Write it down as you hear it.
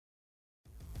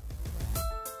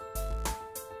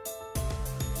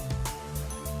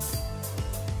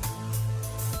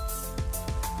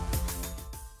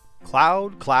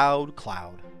Cloud, cloud,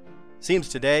 cloud. Seems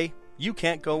today you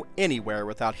can't go anywhere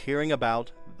without hearing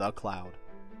about the cloud.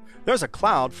 There's a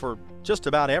cloud for just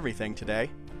about everything today.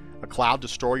 A cloud to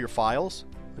store your files,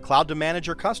 a cloud to manage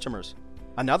your customers,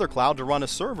 another cloud to run a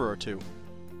server or two.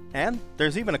 And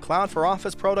there's even a cloud for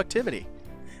office productivity.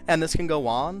 And this can go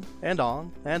on and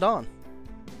on and on.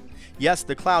 Yes,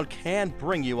 the cloud can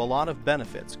bring you a lot of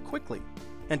benefits quickly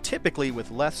and typically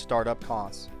with less startup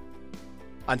costs.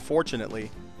 Unfortunately,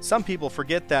 some people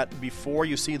forget that before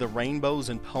you see the rainbows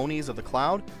and ponies of the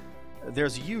cloud,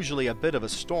 there's usually a bit of a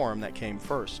storm that came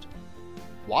first.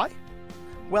 Why?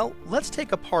 Well, let's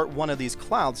take apart one of these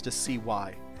clouds to see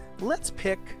why. Let's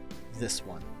pick this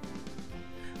one.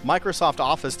 Microsoft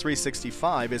Office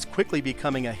 365 is quickly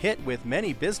becoming a hit with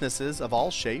many businesses of all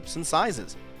shapes and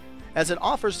sizes, as it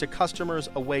offers to customers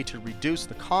a way to reduce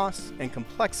the costs and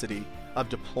complexity of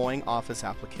deploying Office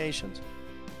applications.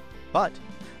 But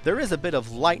there is a bit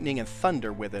of lightning and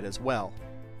thunder with it as well.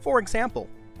 For example,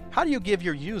 how do you give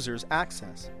your users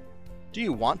access? Do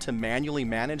you want to manually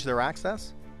manage their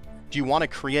access? Do you want to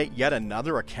create yet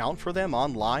another account for them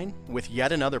online with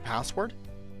yet another password?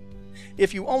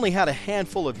 If you only had a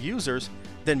handful of users,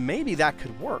 then maybe that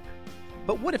could work.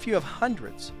 But what if you have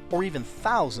hundreds or even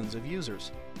thousands of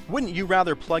users? Wouldn't you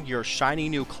rather plug your shiny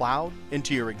new cloud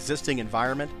into your existing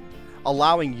environment,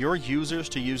 allowing your users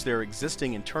to use their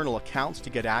existing internal accounts to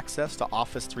get access to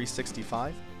Office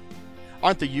 365?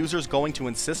 Aren't the users going to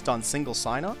insist on single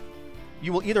sign-on?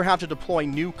 You will either have to deploy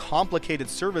new complicated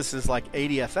services like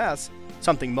ADFS,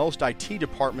 something most IT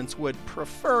departments would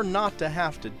prefer not to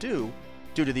have to do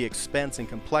due to the expense and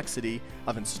complexity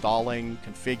of installing,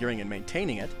 configuring, and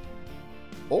maintaining it.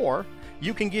 Or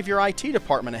you can give your IT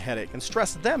department a headache and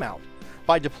stress them out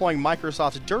by deploying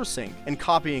Microsoft's DirSync and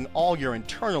copying all your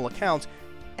internal accounts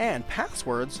and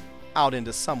passwords out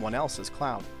into someone else's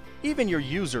cloud. Even your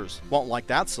users won't like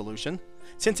that solution,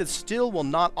 since it still will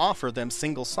not offer them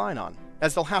single sign-on,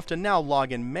 as they'll have to now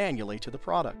log in manually to the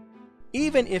product.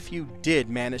 Even if you did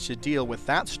manage to deal with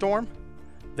that storm,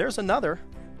 there's another,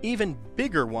 even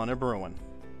bigger one a-brewing.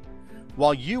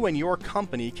 While you and your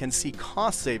company can see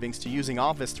cost savings to using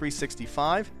Office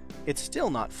 365, it's still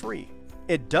not free.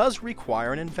 It does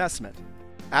require an investment.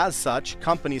 As such,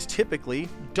 companies typically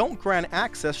don't grant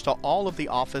access to all of the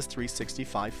Office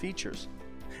 365 features.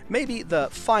 Maybe the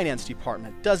finance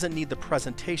department doesn't need the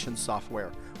presentation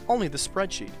software, only the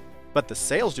spreadsheet, but the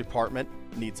sales department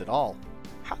needs it all.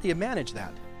 How do you manage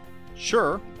that?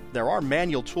 Sure, there are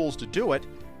manual tools to do it,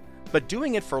 but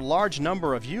doing it for a large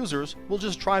number of users will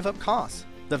just drive up costs,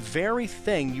 the very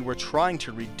thing you were trying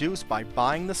to reduce by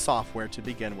buying the software to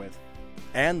begin with.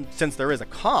 And since there is a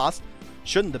cost,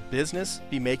 shouldn't the business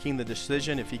be making the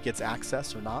decision if he gets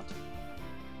access or not?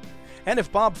 And if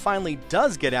Bob finally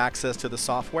does get access to the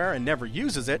software and never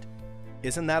uses it,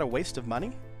 isn't that a waste of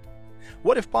money?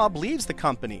 What if Bob leaves the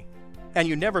company and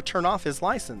you never turn off his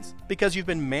license because you've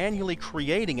been manually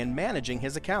creating and managing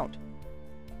his account?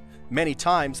 Many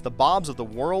times, the Bobs of the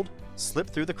world slip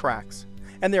through the cracks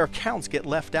and their accounts get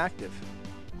left active.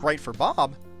 Great for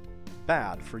Bob,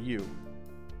 bad for you.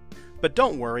 But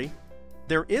don't worry,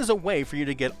 there is a way for you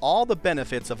to get all the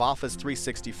benefits of Office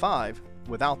 365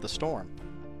 without the storm,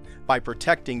 by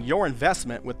protecting your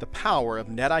investment with the power of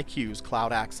NetIQ's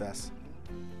CloudAccess.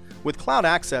 With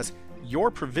CloudAccess, your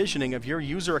provisioning of your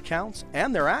user accounts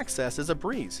and their access is a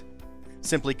breeze.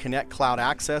 Simply connect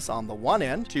CloudAccess on the one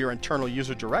end to your internal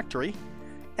user directory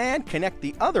and connect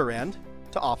the other end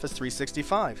to Office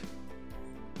 365.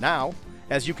 Now,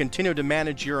 as you continue to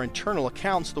manage your internal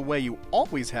accounts the way you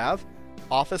always have,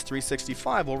 Office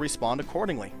 365 will respond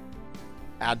accordingly.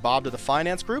 Add Bob to the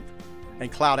finance group, and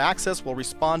CloudAccess will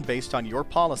respond based on your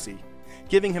policy,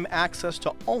 giving him access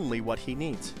to only what he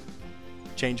needs.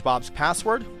 Change Bob's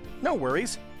password? No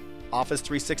worries. Office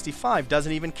 365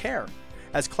 doesn't even care,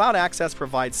 as CloudAccess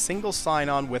provides single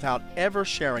sign-on without ever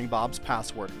sharing Bob's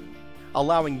password,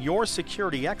 allowing your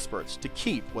security experts to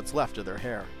keep what's left of their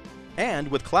hair. And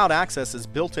with CloudAccess's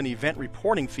built-in event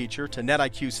reporting feature to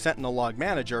NetIQ's Sentinel Log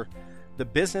Manager, the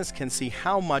business can see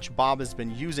how much Bob has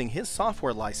been using his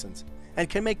software license and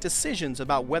can make decisions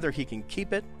about whether he can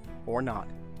keep it or not,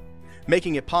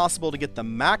 making it possible to get the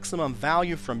maximum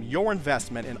value from your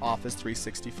investment in Office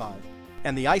 365.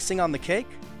 And the icing on the cake?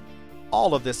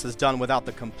 All of this is done without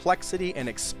the complexity and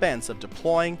expense of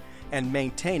deploying and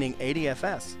maintaining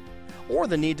ADFS, or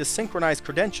the need to synchronize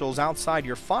credentials outside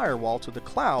your firewall to the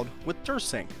cloud with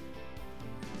DirSync.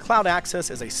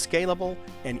 CloudAccess is a scalable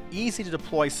and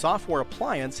easy-to-deploy software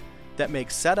appliance that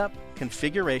makes setup,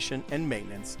 configuration, and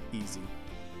maintenance easy.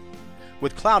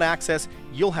 With CloudAccess,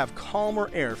 you'll have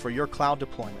calmer air for your cloud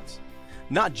deployments.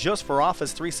 not just for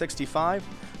Office 365,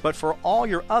 but for all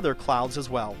your other clouds as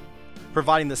well,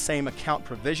 providing the same account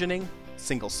provisioning,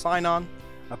 single sign-on,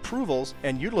 approvals,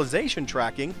 and utilization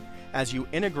tracking as you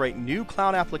integrate new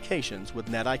cloud applications with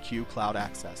NetIQ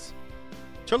CloudAccess.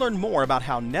 To learn more about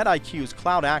how NetIQ's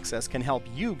CloudAccess can help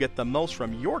you get the most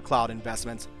from your cloud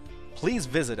investments, please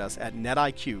visit us at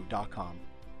netiq.com.